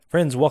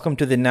Friends, welcome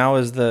to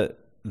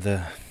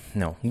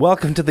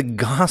welcome to the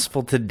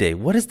Gospel Today.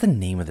 What is the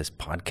name of this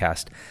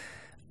podcast?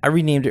 I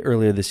renamed it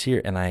earlier this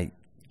year, and I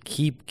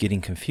keep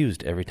getting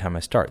confused every time I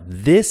start.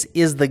 This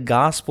is the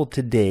Gospel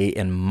Today,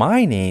 and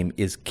my name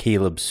is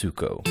Caleb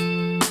Suko.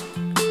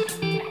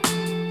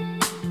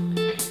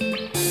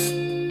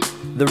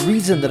 The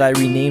reason that I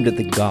renamed it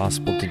the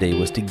Gospel Today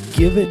was to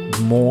give it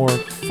more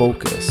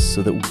focus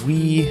so that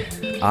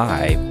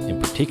I in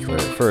particular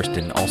at first,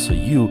 and also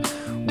you,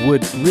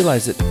 would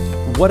realize that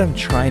what I'm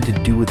trying to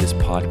do with this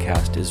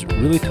podcast is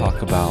really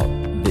talk about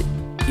the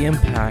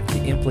impact,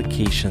 the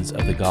implications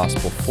of the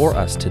gospel for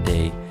us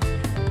today,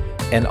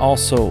 and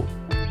also,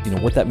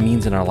 what that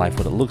means in our life,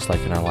 what it looks like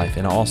in our life,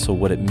 and also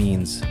what it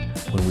means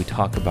when we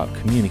talk about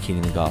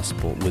communicating the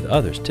gospel with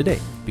others today,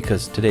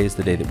 because today is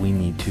the day that we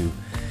need to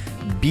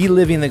be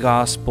living the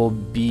gospel,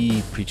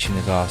 be preaching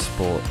the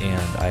gospel,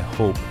 and I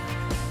hope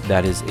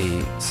that is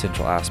a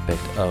central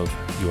aspect of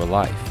your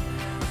life.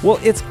 Well,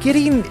 it's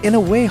getting, in a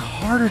way,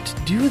 harder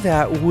to do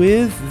that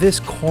with this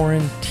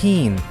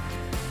quarantine.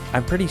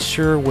 I'm pretty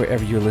sure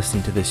wherever you're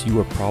listening to this, you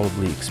are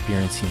probably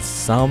experiencing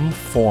some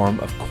form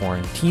of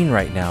quarantine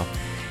right now.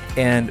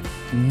 And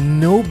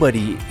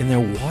nobody in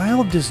their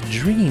wildest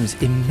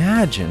dreams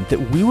imagined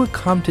that we would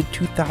come to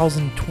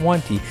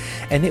 2020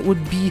 and it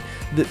would be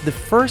the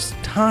first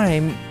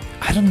time,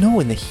 I don't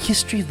know, in the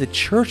history of the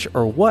church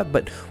or what,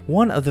 but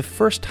one of the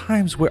first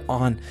times we're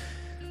on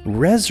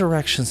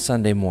Resurrection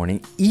Sunday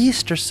morning,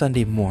 Easter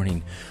Sunday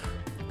morning,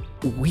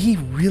 we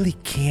really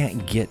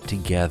can't get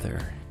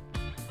together.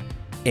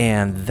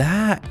 And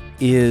that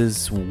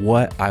is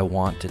what I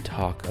want to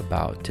talk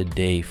about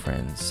today,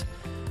 friends.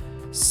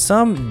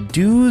 Some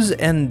do's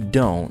and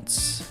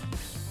don'ts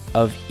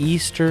of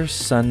Easter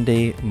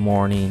Sunday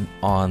morning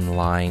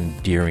online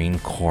during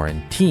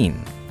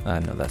quarantine. I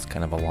know that's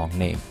kind of a long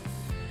name.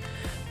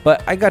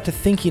 But I got to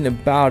thinking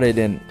about it,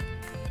 and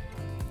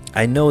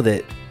I know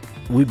that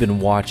we've been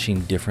watching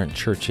different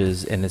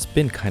churches, and it's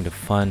been kind of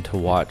fun to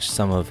watch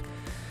some of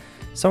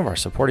our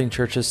supporting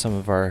churches, some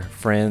of our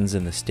friends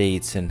in the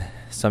States, and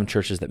some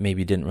churches that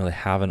maybe didn't really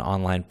have an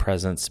online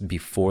presence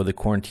before the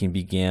quarantine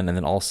began, and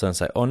then all of a sudden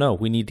it's like, oh no,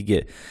 we need to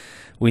get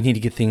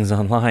things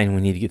online,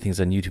 we need to get things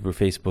on YouTube or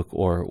Facebook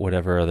or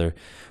whatever other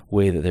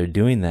way that they're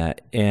doing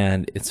that.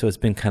 And so it's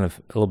been kind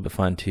of a little bit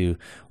fun to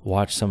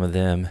watch some of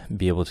them,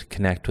 be able to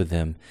connect with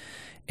them.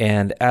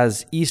 And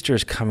as Easter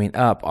is coming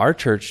up, our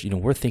church,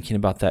 we're thinking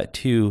about that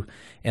too.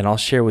 And I'll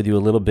share with you a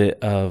little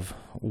bit of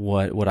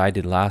what I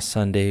did last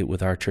Sunday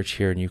with our church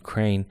here in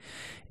Ukraine,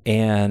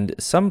 and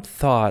some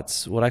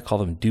thoughts, what I call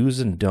them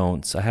do's and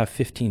don'ts. I have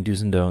 15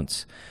 do's and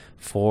don'ts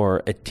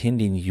for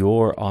attending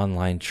your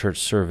online church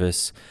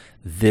service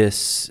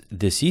this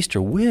Easter,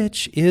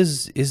 which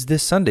is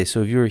this Sunday.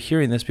 So if you're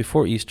hearing this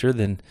before Easter,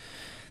 then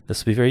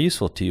this will be very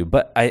useful to you.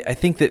 But I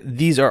think that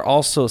these are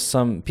also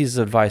some pieces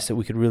of advice that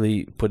we could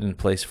really put in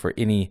place for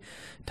any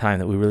time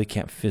that we really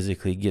can't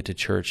physically get to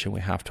church and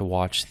we have to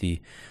watch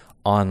the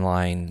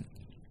online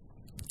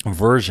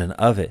version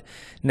of it.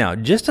 Now,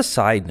 just a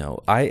side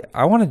note, I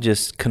want to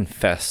just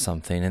confess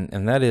something,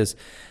 and that is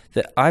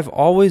that I've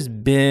always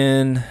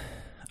been,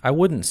 I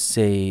wouldn't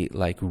say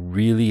like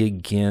really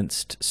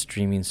against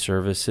streaming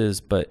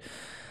services, but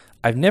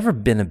I've never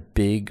been a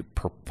big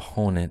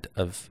proponent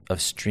of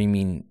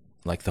streaming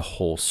like the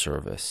whole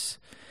service.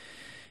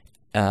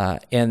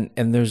 And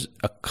there's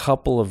a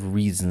couple of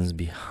reasons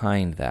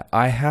behind that.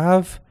 I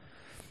have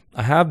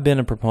been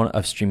a proponent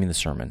of streaming the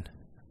sermon,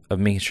 of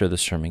making sure the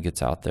sermon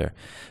gets out there,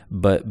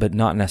 but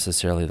not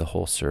necessarily the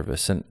whole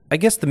service. And I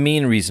guess the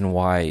main reason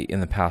why in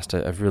the past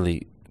I've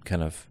really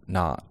kind of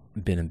not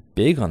been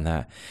big on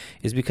that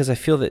is because I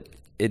feel that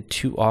it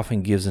too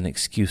often gives an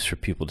excuse for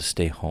people to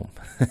stay home.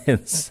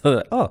 And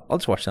so, I'll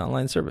just watch the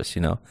online service,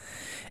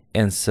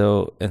 And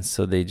so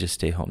they just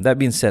stay home. That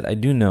being said, I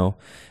do know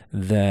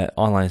that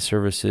online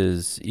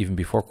services, even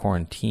before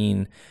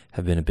quarantine,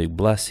 have been a big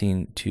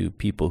blessing to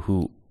people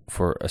who,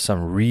 for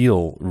some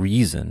real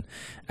reason,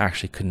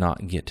 actually could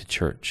not get to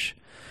church.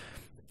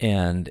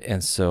 And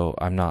so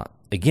I'm not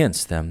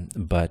against them,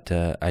 but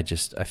I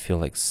feel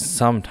like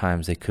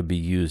sometimes they could be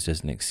used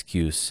as an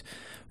excuse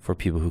for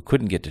people who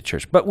couldn't get to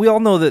church. But we all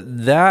know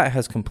that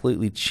has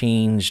completely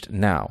changed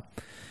now.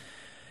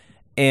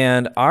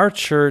 And our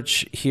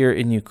church here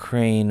in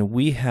Ukraine,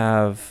 we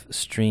have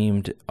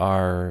streamed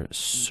our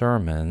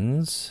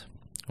sermons.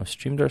 We've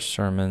streamed our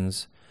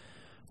sermons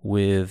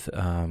with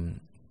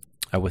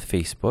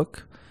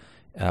Facebook,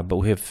 but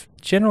we have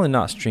generally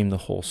not streamed the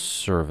whole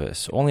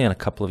service, only on a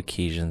couple of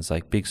occasions,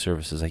 like big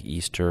services like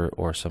Easter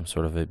or some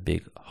sort of a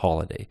big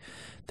holiday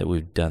that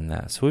we've done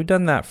that. So we've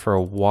done that for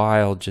a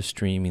while, just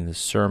streaming the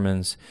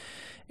sermons.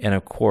 And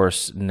of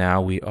course,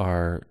 now we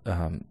are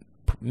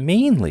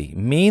mainly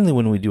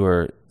when we do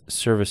our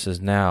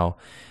services now,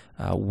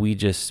 we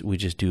just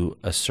do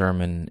a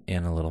sermon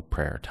and a little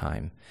prayer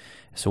time.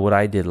 So what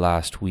I did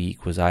last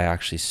week was I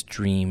actually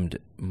streamed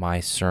my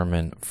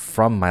sermon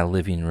from my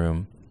living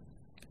room.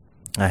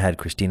 I had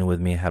Christina with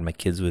me. I had my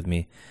kids with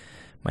me.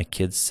 My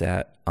kids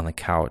sat on the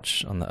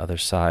couch on the other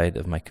side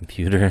of my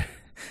computer,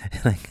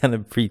 and I kind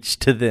of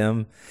preached to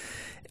them.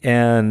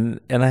 And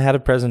I had a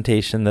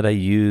presentation that I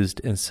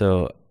used, and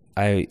so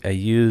I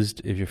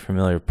used, if you're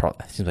familiar,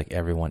 it seems like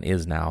everyone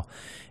is now,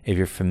 if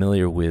you're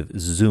familiar with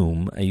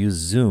Zoom, I use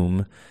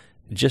Zoom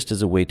just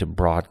as a way to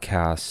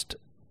broadcast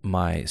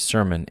my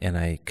sermon, and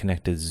I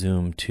connected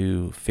Zoom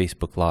to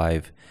Facebook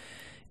Live.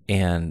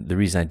 And the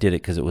reason I did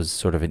it, because it was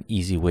sort of an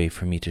easy way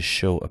for me to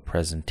show a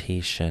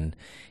presentation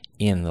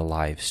in the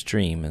live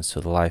stream. And so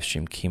the live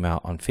stream came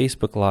out on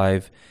Facebook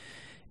Live,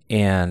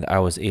 and I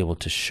was able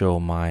to show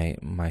my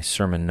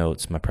sermon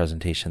notes, my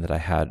presentation that I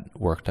had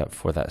worked up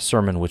for that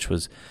sermon, which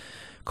was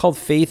called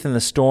Faith in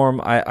the Storm.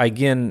 I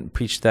again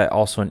preached that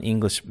also in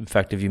English. In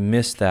fact, if you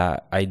missed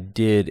that, I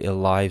did a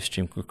live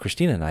stream.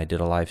 Christina and I did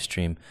a live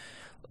stream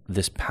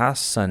this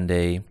past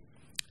Sunday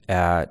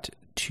at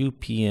 2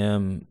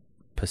 p.m.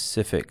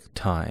 Pacific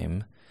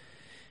time,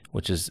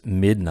 which is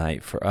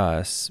midnight for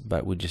us,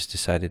 but we just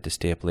decided to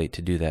stay up late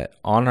to do that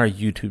on our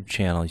YouTube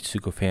channel,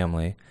 Suko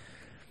Family.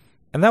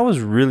 And that was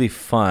really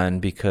fun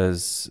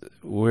because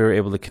we were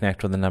able to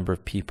connect with a number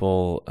of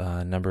people.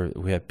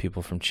 We had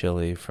people from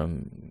Chile,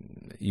 from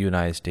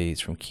United States,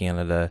 from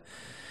Canada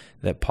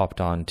that popped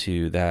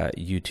onto that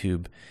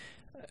YouTube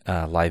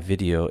live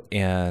video,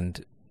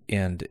 and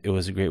it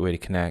was a great way to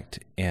connect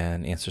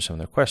and answer some of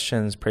their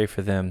questions, pray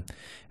for them.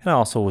 And I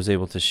also was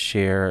able to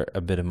share a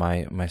bit of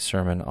my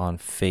sermon on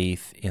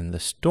faith in the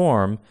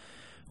storm,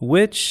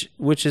 which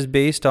is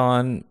based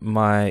on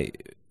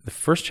the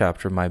first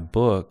chapter of my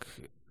book,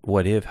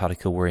 What If? How to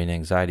Kill Worry and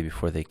Anxiety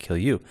Before They Kill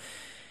You.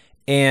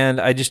 And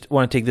I just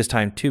want to take this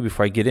time too,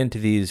 before I get into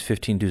these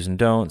 15 do's and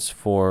don'ts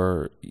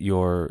for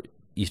your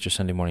Easter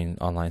Sunday morning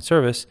online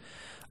service,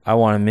 I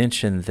want to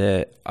mention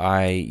that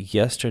I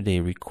yesterday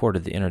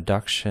recorded the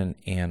introduction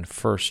and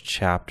first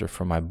chapter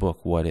for my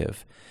book, What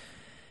If?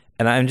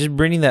 And I'm just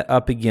bringing that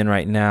up again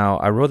right now.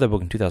 I wrote that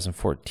book in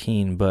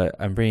 2014, but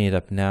I'm bringing it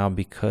up now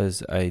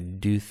because I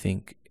do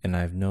think, and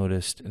I've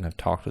noticed, and I've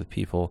talked with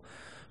people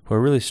who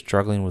are really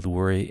struggling with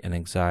worry and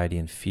anxiety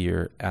and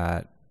fear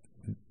at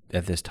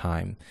this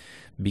time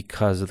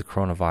because of the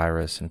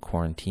coronavirus and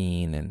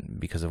quarantine, and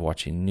because of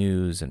watching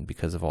news, and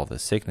because of all the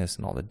sickness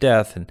and all the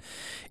death, and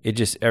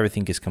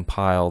everything gets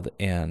compiled.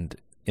 And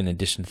in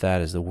addition to that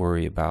is the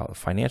worry about the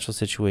financial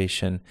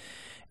situation.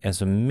 And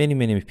so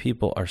many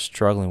people are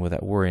struggling with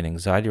that worry and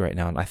anxiety right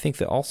now. And I think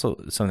that also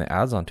something that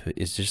adds on to it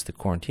is just the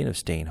quarantine of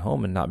staying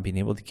home and not being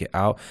able to get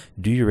out,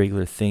 do your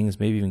regular things,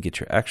 maybe even get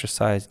your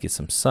exercise, get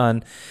some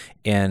sun,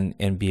 and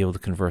be able to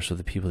converse with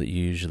the people that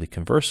you usually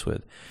converse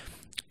with.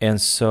 And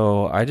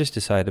so I just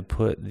decided to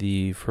put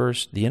the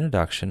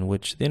introduction,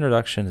 which the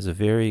introduction is a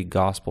very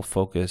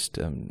gospel-focused,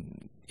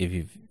 if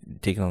you've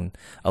taken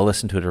a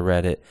listen to it or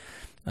read it,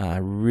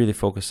 really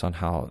focused on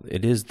how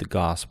it is the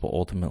gospel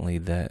ultimately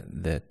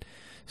that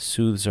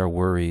soothes our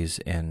worries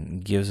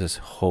and gives us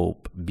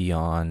hope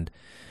beyond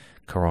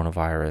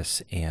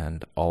coronavirus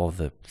and all of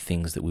the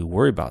things that we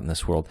worry about in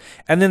this world.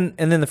 And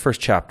then the first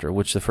chapter,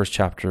 which the first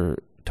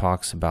chapter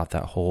talks about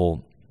that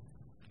whole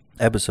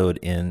episode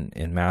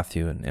in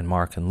Matthew and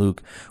Mark and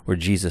Luke, where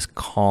Jesus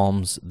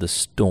calms the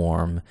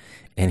storm,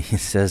 and he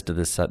says to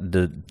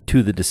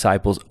the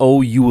disciples,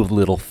 "Oh, you of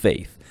little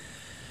faith."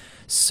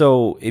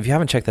 So if you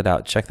haven't checked that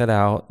out, check that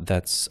out.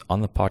 That's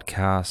on the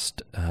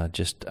podcast.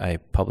 I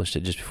published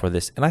it just before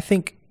this, and I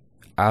think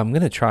I'm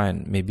going to try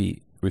and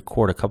maybe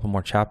record a couple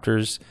more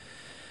chapters.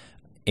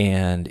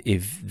 And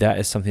if that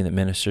is something that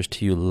ministers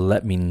to you,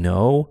 let me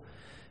know.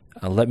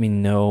 Let me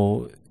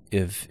know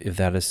if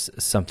that is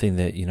something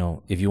that,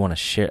 if you want to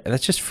share.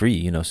 That's just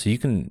free, so you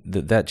can,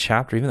 that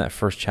chapter, even that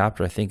first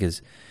chapter, I think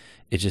it's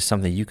just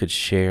something you could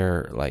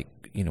share, like,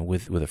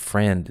 with a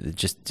friend.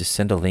 Just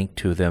send a link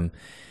to them,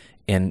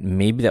 and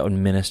maybe that would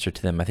minister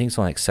to them. I think it's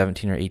only like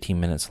 17 or 18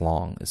 minutes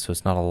long, so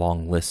it's not a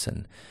long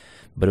listen,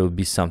 but it would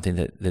be something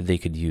that they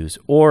could use.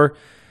 Or,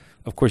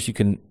 of course, you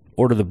can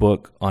order the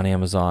book on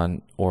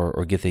Amazon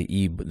or get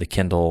the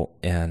Kindle,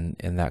 and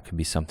that could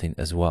be something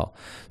as well.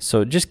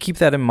 So just keep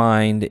that in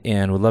mind,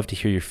 and would love to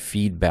hear your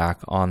feedback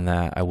on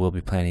that. I will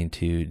be planning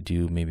to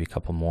do maybe a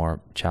couple more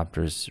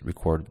chapters,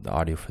 record the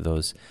audio for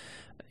those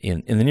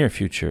in the near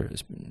future,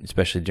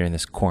 especially during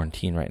this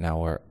quarantine right now,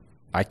 where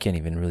I can't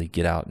even really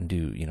get out and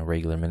do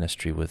regular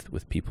ministry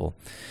with people.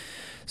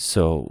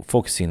 So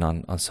focusing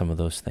on some of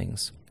those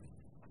things.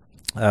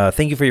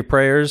 Thank you for your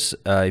prayers.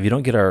 If you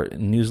don't get our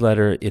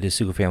newsletter, it is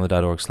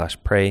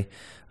sukofamily.org/pray.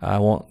 I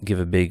won't give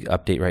a big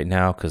update right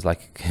now because,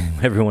 like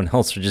everyone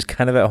else, are just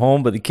kind of at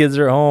home. But the kids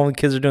are at home. The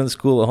kids are doing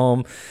school at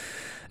home,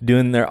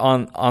 doing their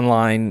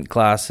online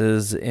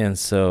classes, and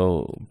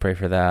so pray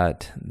for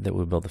that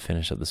we'll be able to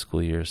finish up the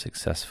school year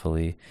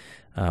successfully.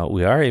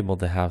 We are able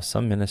to have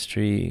some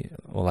ministry.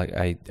 Well, like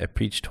I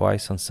preached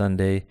twice on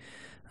Sunday,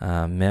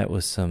 met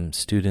with some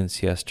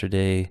students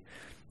yesterday.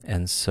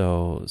 And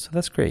so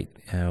that's great.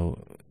 A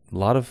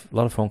lot of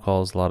phone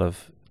calls, a lot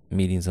of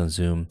meetings on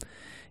Zoom,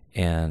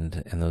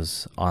 and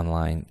those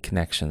online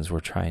connections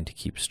we're trying to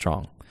keep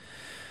strong.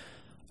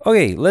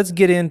 Okay, let's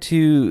get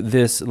into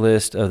this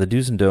list of the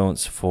do's and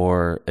don'ts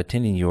for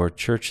attending your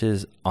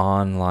church's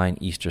online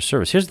Easter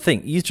service. Here's the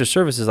thing. Easter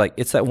service is like,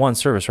 it's that one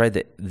service, right?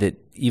 That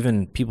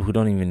even people who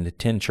don't even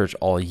attend church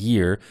all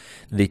year,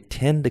 they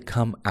tend to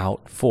come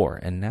out for.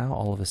 And now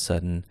all of a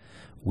sudden,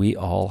 we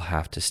all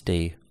have to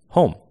stay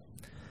home.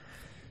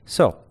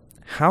 So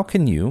how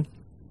can you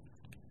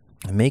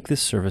make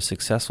this service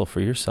successful for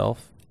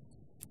yourself,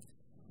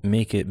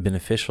 make it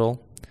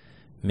beneficial,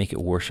 make it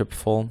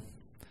worshipful,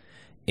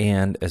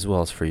 and as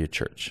well as for your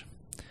church?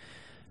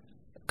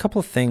 A couple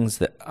of things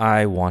that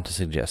I want to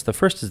suggest. The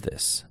first is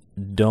this: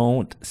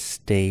 don't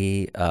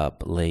stay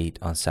up late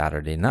on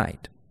Saturday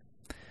night.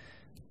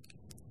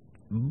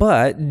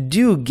 But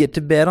do get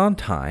to bed on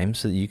time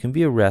so that you can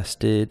be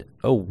rested,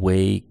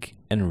 awake,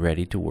 and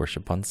ready to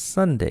worship on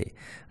Sunday.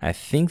 I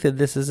think that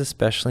this is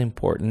especially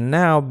important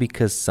now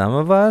because some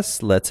of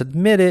us, let's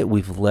admit it,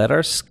 we've let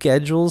our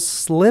schedules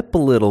slip a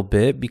little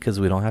bit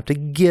because we don't have to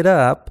get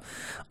up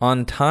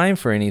on time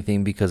for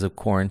anything because of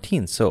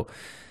quarantine. So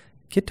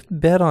get to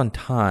bed on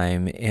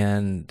time,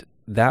 and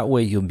that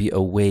way you'll be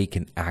awake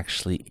and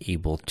actually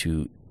able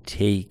to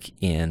take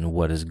in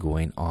what is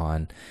going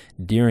on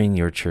during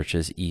your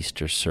church's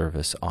Easter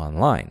service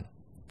online.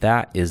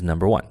 That is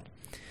number one.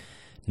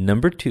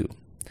 Number two,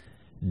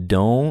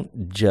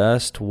 don't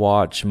just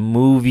watch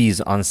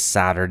movies on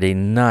Saturday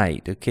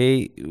night,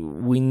 okay?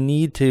 We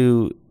need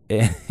to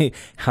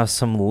have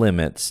some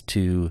limits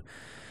to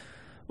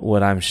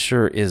what I'm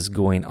sure is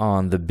going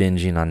on, the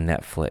binging on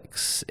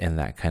Netflix and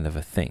that kind of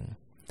a thing.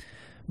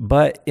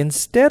 But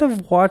instead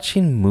of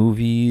watching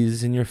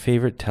movies and your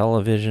favorite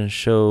television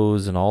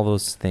shows and all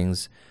those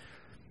things,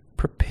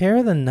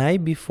 prepare the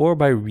night before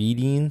by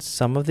reading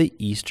some of the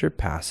Easter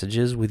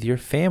passages with your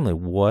family.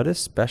 What a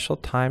special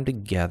time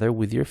together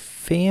with your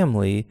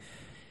family,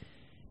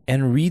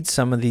 and read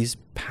some of these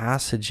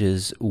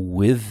passages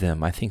with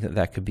them. I think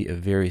that could be a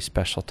very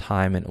special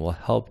time, and it will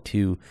help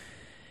to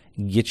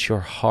get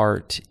your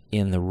heart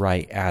in the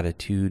right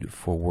attitude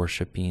for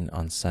worshiping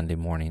on Sunday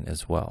morning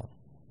as well.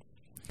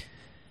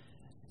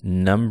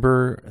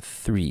 Number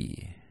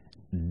three,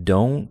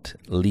 don't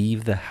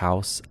leave the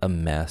house a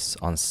mess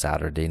on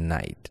Saturday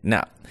night.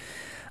 Now,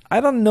 I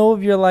don't know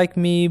if you're like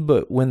me,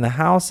 but when the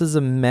house is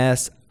a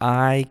mess,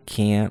 I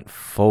can't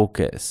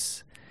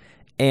focus.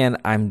 And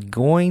I'm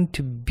going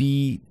to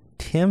be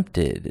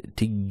tempted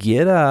to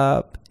get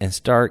up and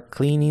start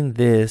cleaning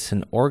this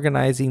and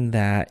organizing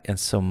that. And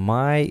so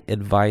my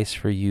advice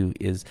for you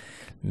is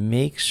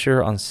make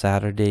sure on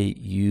Saturday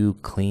you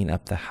clean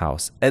up the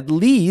house. At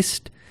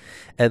least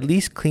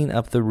clean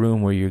up the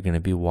room where you're going to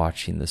be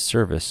watching the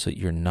service so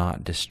you're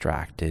not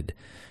distracted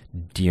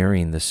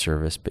during the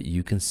service, but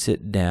you can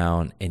sit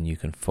down and you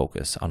can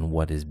focus on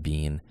what is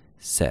being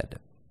said.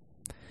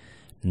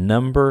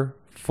 Number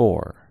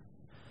four,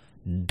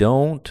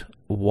 don't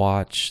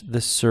watch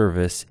the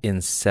service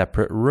in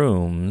separate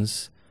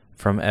rooms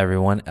from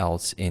everyone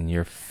else in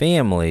your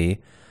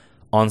family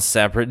on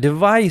separate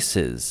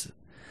devices.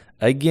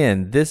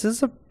 Again,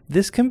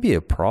 this can be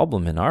a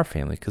problem in our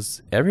family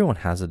because everyone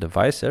has a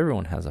device,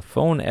 everyone has a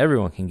phone,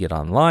 everyone can get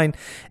online,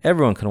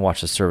 everyone can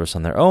watch the service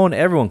on their own,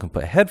 everyone can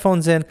put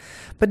headphones in,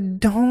 but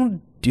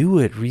don't do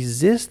it.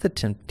 Resist the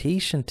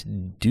temptation to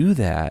do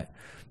that.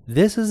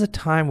 This is a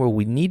time where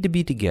we need to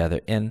be together,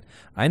 and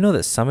I know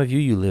that some of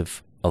you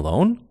live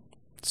alone,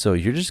 so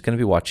you're just going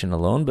to be watching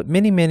alone, but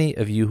many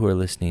of you who are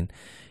listening,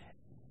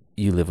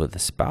 you live with a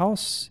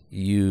spouse,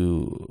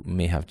 you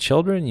may have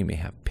children, you may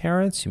have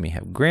parents, you may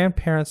have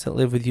grandparents that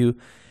live with you.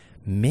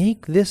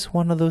 Make this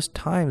one of those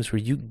times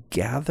where you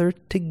gather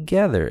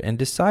together and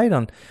decide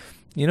on,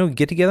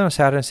 get together on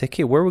Saturday and say,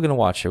 okay, where are we going to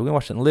watch it? We're going to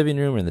watch it in the living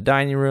room or in the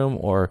dining room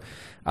or,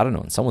 I don't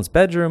know, in someone's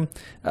bedroom.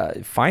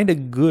 Find a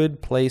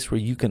good place where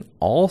you can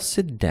all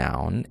sit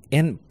down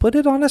and put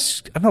it on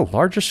a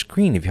larger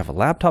screen. If you have a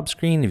laptop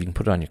screen, if you can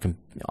put it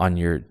on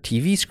your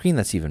TV screen,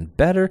 that's even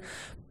better.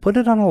 Put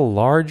it on a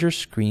larger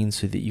screen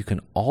so that you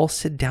can all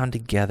sit down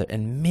together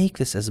and make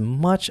this as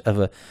much of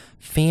a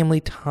family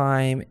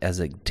time, as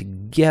a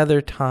together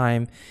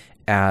time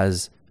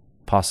as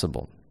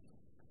possible.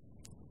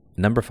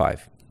 Number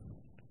 5,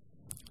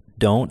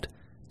 don't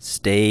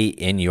stay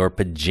in your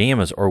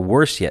pajamas, or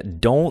worse yet,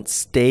 don't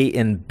stay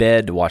in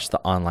bed to watch the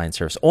online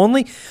service.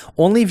 Only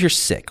if you're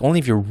sick, only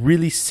if you're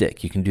really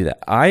sick, you can do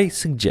that. I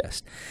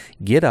suggest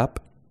get up,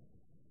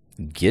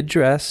 get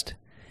dressed,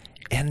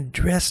 and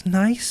dress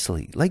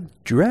nicely.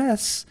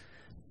 Dress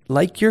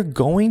like you're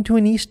going to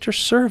an Easter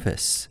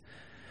service.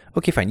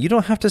 Okay, fine. You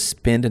don't have to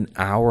spend an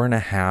hour and a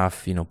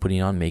half,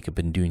 putting on makeup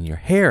and doing your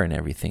hair and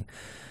everything.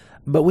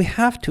 But we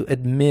have to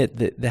admit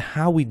that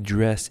how we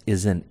dress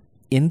is an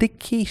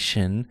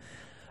indication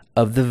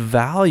of the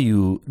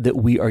value that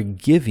we are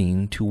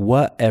giving to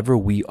whatever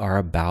we are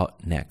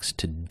about next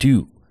to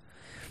do.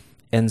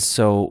 And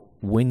so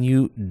when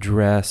you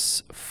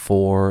dress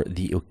for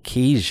the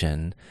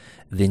occasion,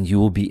 then you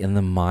will be in the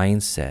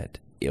mindset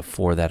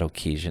for that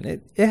occasion.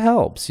 It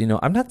helps.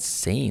 I'm not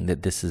saying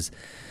that this is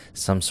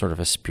some sort of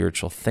a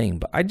spiritual thing,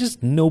 but I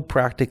just know,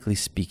 practically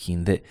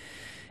speaking, that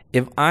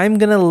if I'm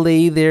going to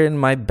lay there in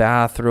my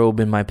bathrobe,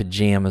 in my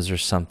pajamas or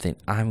something,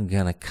 I'm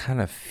going to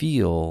kind of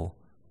feel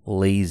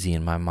lazy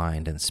in my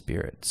mind and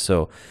spirit.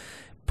 So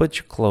put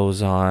your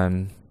clothes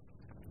on,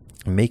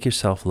 make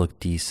yourself look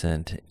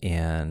decent,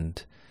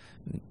 and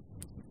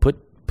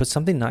put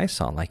something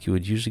nice on like you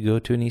would usually go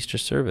to an Easter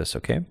service,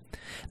 okay?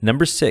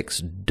 Number 6,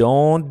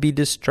 don't be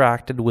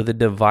distracted with a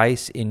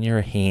device in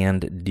your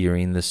hand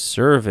during the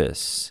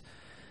service.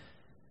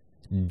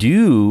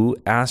 Do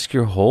ask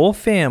your whole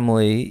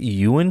family,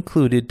 you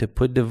included, to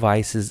put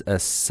devices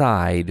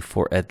aside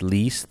for at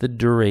least the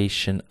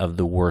duration of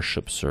the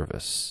worship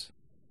service.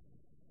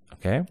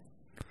 Okay?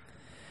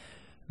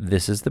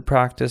 This is the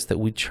practice that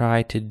we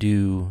try to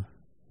do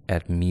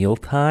at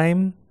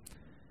mealtime,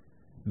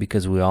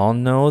 because we all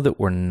know that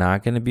we're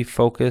not going to be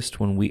focused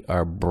when we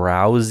are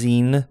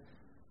browsing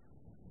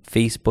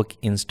Facebook,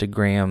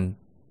 Instagram,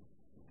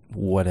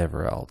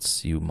 whatever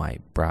else you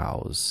might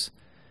browse.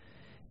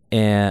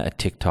 And a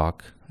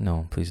TikTok.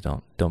 No, please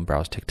don't. Don't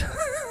browse TikTok.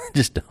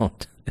 Just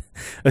don't.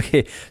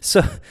 Okay,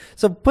 so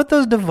put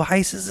those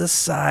devices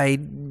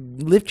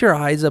aside. Lift your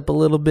eyes up a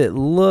little bit.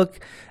 Look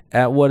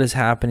at what is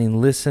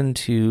happening. Listen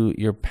to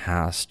your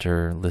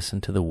pastor.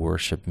 Listen to the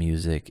worship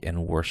music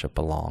and worship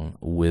along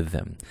with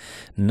them.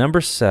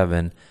 Number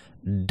 7,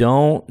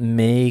 don't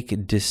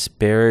make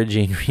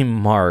disparaging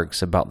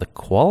remarks about the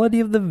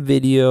quality of the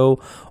video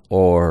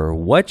or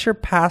what your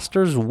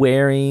pastor's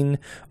wearing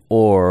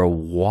or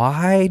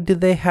why do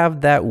they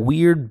have that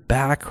weird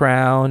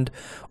background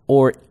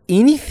or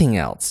anything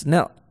else.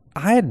 Now,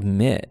 I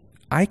admit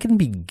I can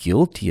be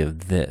guilty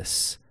of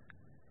this,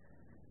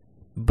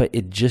 but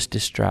it just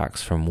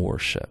distracts from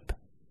worship.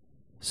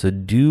 So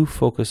do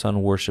focus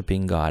on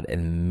worshiping God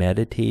and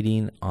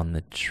meditating on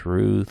the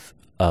truth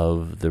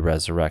of the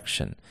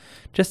resurrection.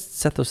 Just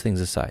set those things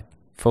aside.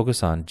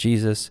 Focus on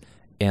Jesus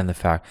and the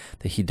fact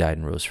that he died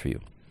and rose for you.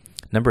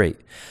 Number 8,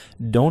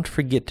 don't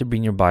forget to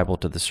bring your Bible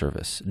to the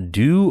service.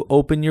 Do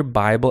open your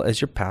Bible as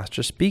your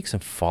pastor speaks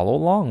and follow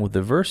along with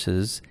the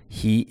verses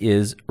he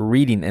is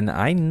reading. And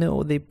I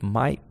know they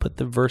might put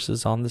the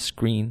verses on the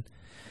screen,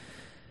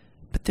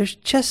 but there's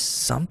just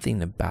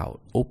something about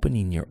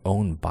opening your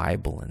own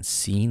Bible and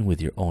seeing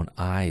with your own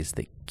eyes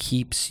that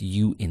keeps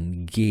you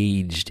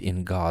engaged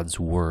in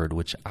God's Word,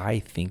 which I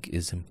think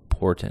is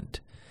important.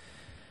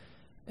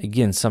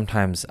 Again,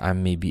 sometimes I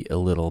may be a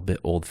little bit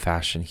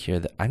old-fashioned here,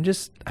 that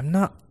I'm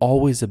not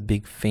always a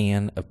big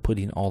fan of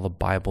putting all the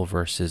Bible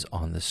verses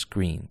on the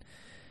screen.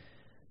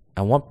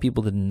 I want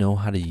people to know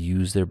how to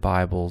use their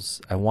Bibles.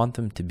 I want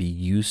them to be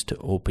used to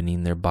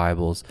opening their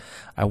Bibles.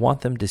 I want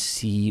them to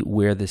see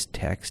where this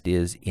text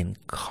is in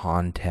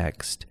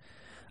context.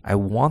 I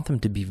want them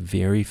to be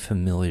very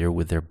familiar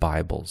with their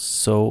Bibles.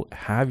 So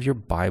have your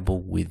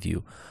Bible with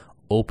you.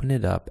 Open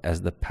it up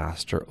as the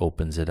pastor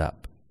opens it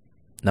up.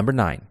 Number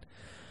 9.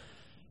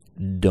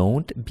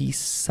 Don't be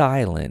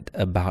silent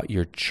about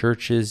your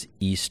church's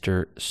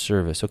Easter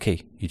service.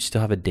 Okay, you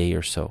still have a day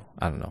or so.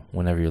 I don't know,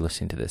 whenever you're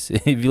listening to this.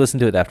 If you listen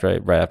to it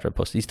right after I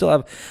post it, you still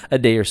have a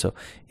day or so.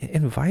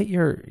 Invite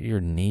your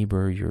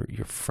neighbor, your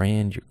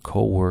friend, your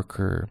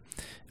coworker,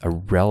 a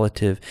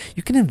relative.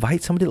 You can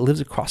invite somebody that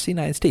lives across the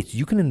United States.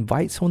 You can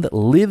invite someone that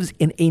lives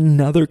in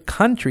another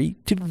country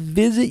to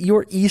visit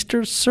your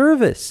Easter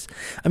service.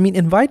 I mean,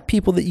 invite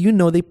people that you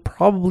know they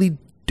probably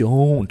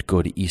don't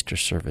go to Easter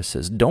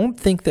services. Don't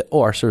think that,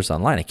 our service is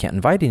online, I can't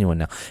invite anyone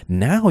now.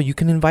 Now you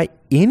can invite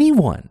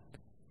anyone.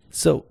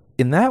 So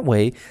in that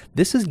way,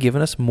 this has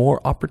given us more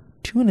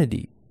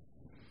opportunity.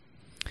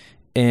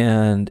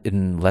 And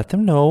let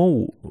them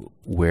know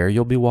where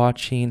you'll be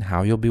watching,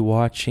 how you'll be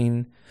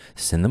watching,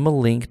 send them a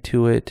link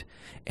to it,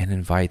 and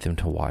invite them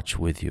to watch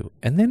with you.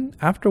 And then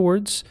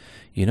afterwards,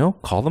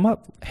 call them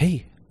up.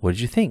 Hey, what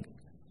did you think?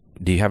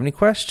 Do you have any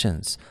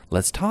questions?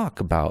 Let's talk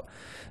about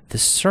the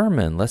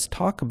sermon. Let's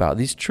talk about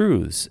these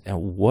truths.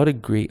 And what a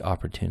great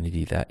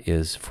opportunity that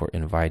is for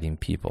inviting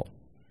people.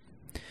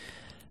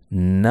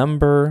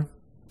 Number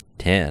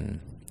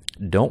 10,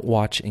 don't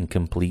watch in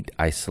complete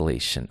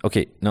isolation.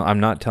 Okay, no,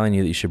 I'm not telling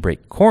you that you should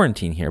break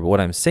quarantine here, but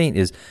what I'm saying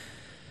is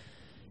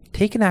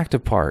take an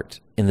active part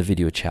in the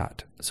video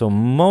chat. So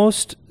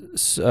most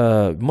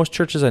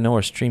churches I know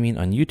are streaming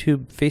on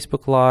YouTube,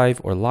 Facebook Live,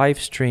 or live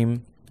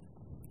stream.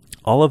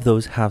 All of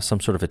those have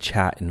some sort of a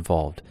chat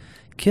involved.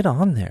 Get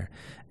on there.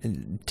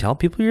 Tell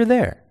people you're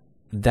there.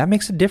 That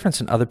makes a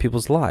difference in other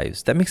people's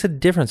lives. That makes a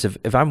difference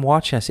if I'm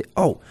watching, I say,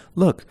 oh,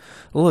 look,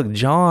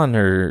 John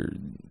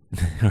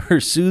or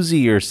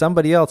Susie or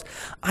somebody else.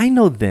 I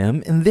know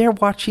them and they're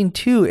watching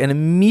too. And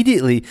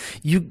immediately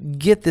you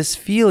get this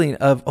feeling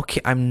of,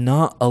 okay, I'm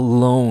not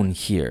alone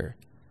here.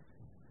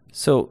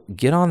 So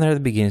get on there at the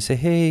beginning and say,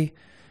 hey,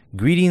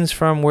 greetings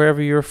from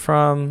wherever you're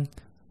from.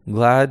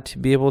 Glad to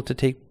be able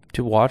to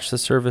watch the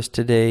service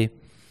today.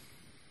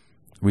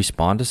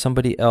 Respond to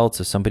somebody else.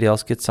 If somebody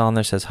else gets on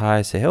there, says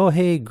hi, say, oh,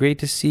 hey, great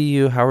to see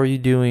you. How are you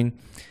doing?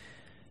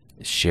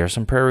 Share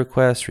some prayer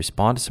requests,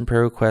 respond to some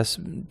prayer requests,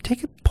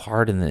 take a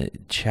part in the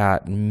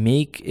chat,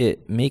 make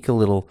it feel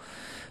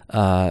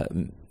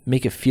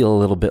a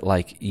little bit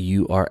like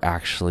you are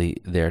actually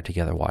there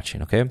together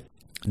watching, okay?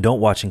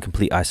 Don't watch in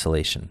complete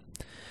isolation.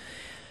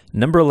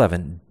 Number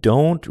 11,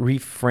 don't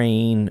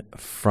refrain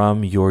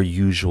from your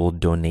usual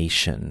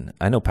donation.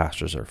 I know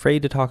pastors are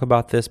afraid to talk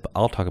about this, but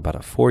I'll talk about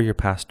it for your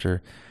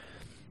pastor.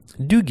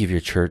 Do give your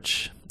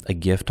church a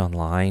gift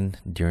online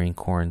during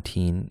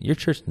quarantine. Your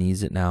church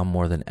needs it now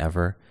more than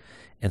ever.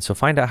 And so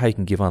find out how you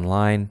can give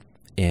online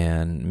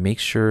and make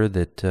sure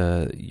that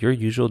your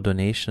usual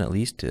donation, at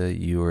least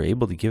you are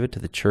able to give it to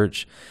the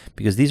church,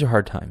 because these are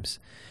hard times.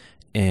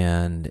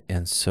 And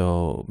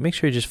so make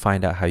sure you just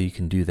find out how you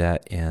can do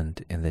that,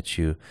 and that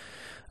you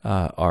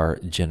are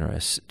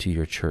generous to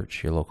your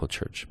church, your local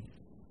church.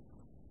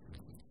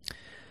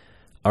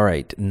 All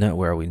right,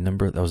 where are we?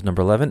 That was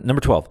number 11.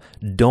 Number 12,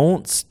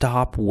 don't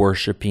stop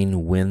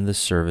worshiping when the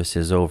service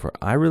is over.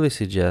 I really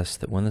suggest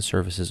that when the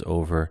service is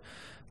over,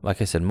 like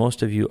I said,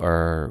 most of you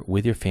are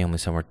with your family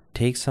somewhere.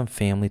 Take some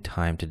family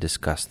time to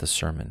discuss the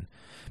sermon.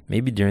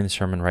 Maybe during the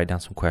sermon, write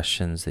down some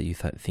questions that you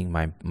think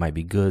might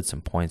be good,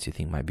 some points you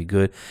think might be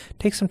good.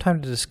 Take some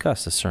time to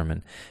discuss the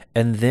sermon.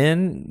 And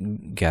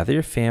then gather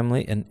your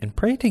family and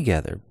pray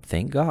together.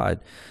 Thank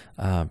God.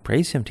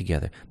 Praise Him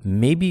together.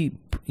 Maybe,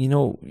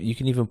 you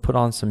can even put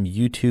on some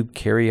YouTube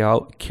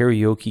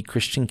karaoke,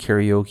 Christian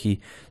karaoke,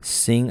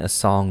 sing a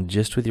song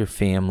just with your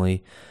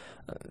family.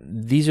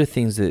 These are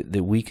things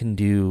that we can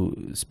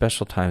do,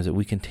 special times that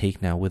we can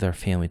take now with our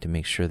family to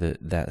make sure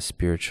that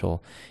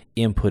spiritual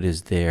input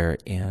is there,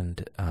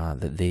 and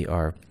that they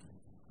are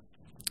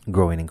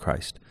growing in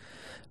Christ.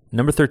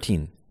 Number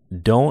 13,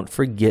 don't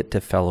forget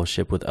to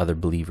fellowship with other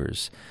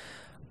believers.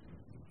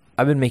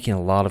 I've been making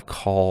a lot of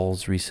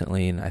calls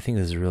recently, and I think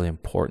this is really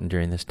important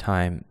during this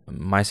time.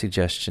 My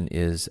suggestion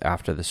is,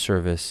 after the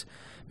service,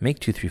 make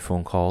 2-3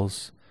 phone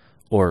calls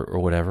or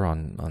whatever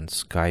on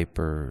Skype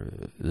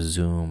or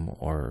Zoom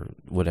or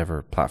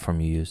whatever platform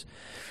you use.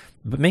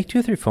 But make 2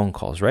 or 3 phone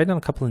calls. Write down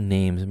a couple of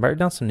names. Write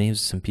down some names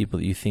of some people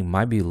that you think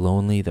might be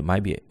lonely, that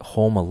might be at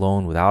home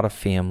alone without a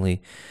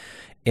family,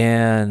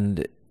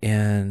 and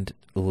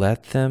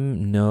let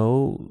them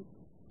know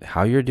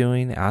how you're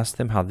doing. Ask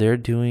them how they're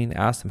doing.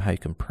 Ask them how you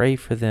can pray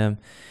for them,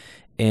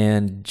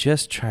 and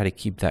just try to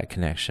keep that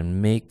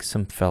connection. Make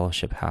some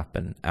fellowship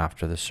happen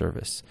after the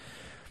service.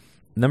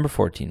 Number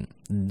 14,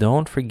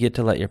 don't forget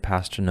to let your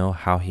pastor know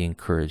how he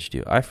encouraged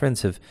you. Our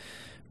friends have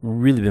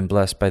really been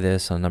blessed by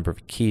this on a number of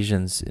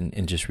occasions,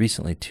 and just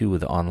recently too, with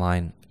the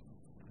online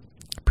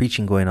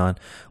preaching going on,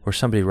 where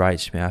somebody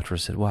writes to me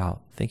afterwards and said,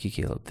 "Wow, thank you,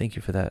 Caleb. Thank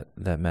you for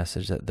that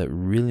message. That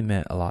really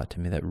meant a lot to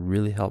me. That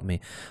really helped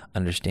me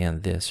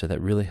understand this, or that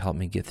really helped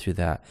me get through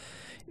that."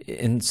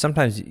 And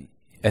sometimes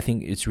I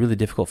think it's really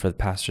difficult for the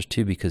pastors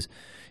too, because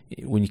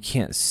when you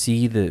can't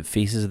see the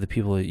faces of the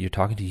people that you're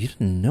talking to, you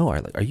don't know.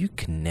 Are you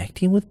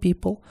connecting with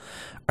people?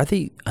 Are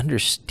they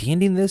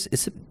understanding this?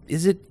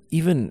 Is it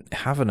even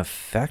have an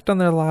effect on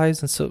their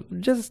lives? And so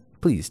just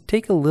please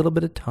take a little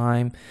bit of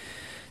time,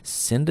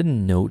 send a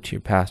note to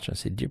your pastor and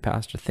say, "Dear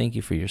pastor, thank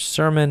you for your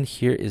sermon.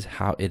 Here is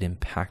how it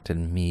impacted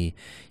me.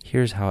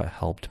 Here's how it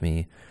helped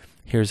me.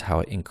 Here's how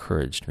it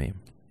encouraged me."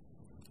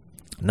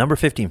 Number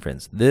 15,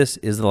 friends, this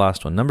is the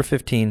last one. Number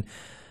 15,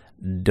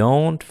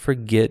 don't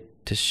forget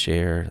to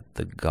share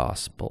the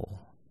gospel.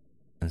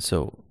 And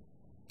so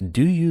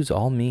do use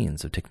all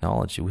means of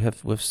technology. We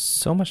have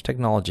so much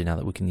technology now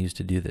that we can use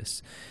to do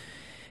this.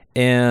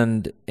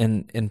 And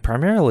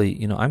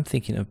primarily, I'm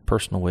thinking of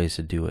personal ways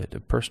to do it,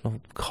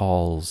 personal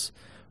calls,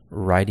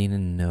 writing a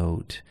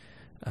note,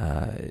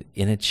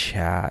 in a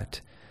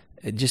chat,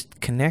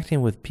 just connecting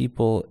with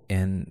people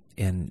and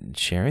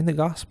sharing the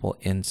gospel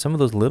in some of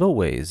those little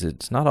ways.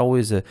 It's not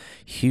always a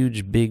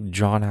huge, big,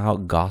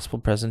 drawn-out gospel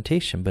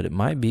presentation, but it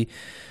might be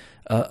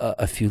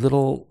a few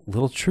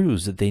little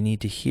truths that they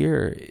need to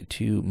hear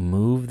to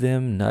move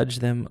them, nudge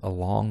them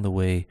along the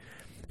way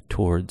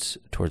towards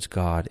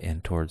God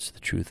and towards the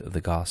truth of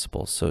the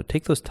gospel. So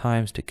take those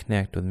times to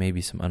connect with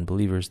maybe some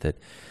unbelievers that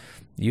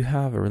you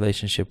have a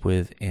relationship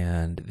with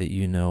and that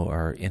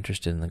are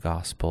interested in the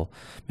gospel.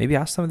 Maybe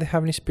ask them if they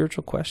have any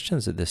spiritual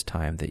questions at this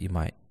time that you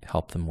might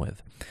help them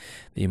with,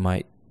 that you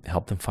might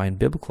help them find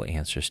biblical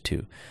answers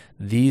to.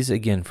 These,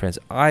 again, friends,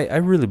 I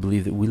really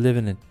believe that we live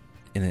in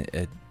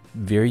a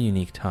very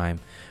unique time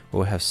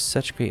where we have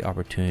such great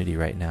opportunity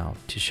right now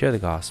to share the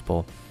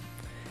gospel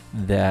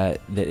that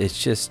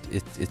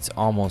it's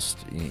almost,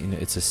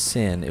 it's a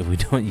sin if we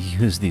don't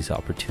use these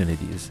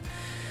opportunities.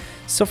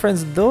 So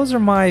friends, those are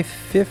my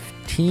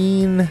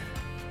 15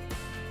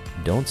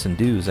 don'ts and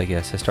do's, I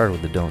guess. I started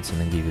with the don'ts and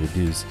then gave you the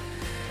do's.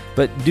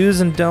 But do's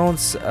and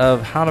don'ts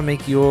of how to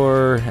make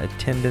your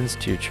attendance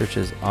to your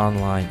church's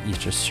online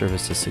Easter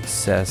service a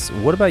success.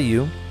 What about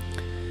you?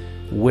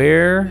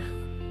 Where?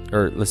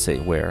 I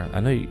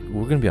know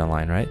we're going to be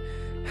online, right?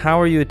 How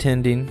are you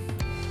attending?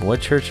 What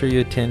church are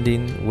you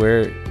attending?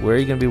 Where are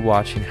you going to be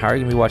watching? How are you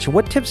going to be watching?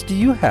 What tips do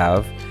you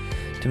have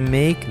to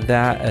make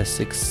that a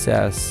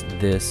success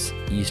this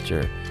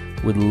Easter?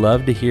 Would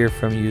love to hear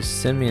from you.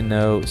 Send me a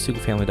note,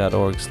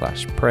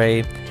 sukafamily.org/pray.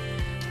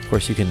 Of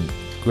course, you can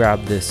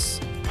grab this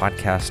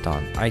podcast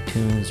on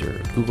iTunes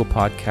or Google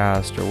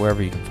Podcast or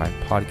wherever you can find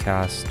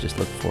podcasts. Just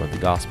look for The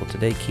Gospel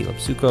Today, Caleb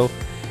Suko.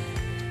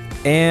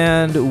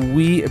 And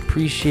we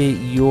appreciate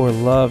your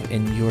love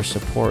and your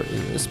support,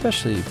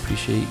 especially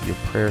appreciate your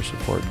prayer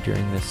support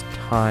during this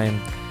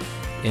time.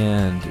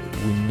 And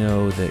we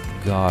know that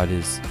God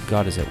is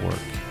at work,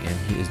 and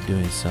He is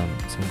doing some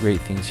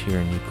great things here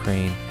in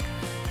Ukraine.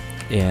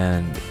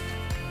 And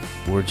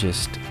we're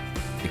just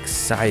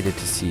excited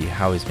to see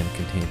how He's going to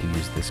continue to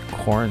use this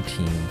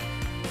quarantine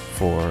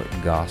for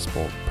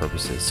gospel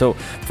purposes. So,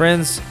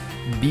 friends,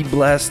 be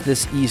blessed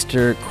this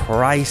Easter.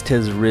 Christ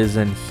has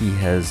risen. He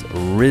has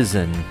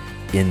risen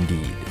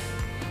indeed.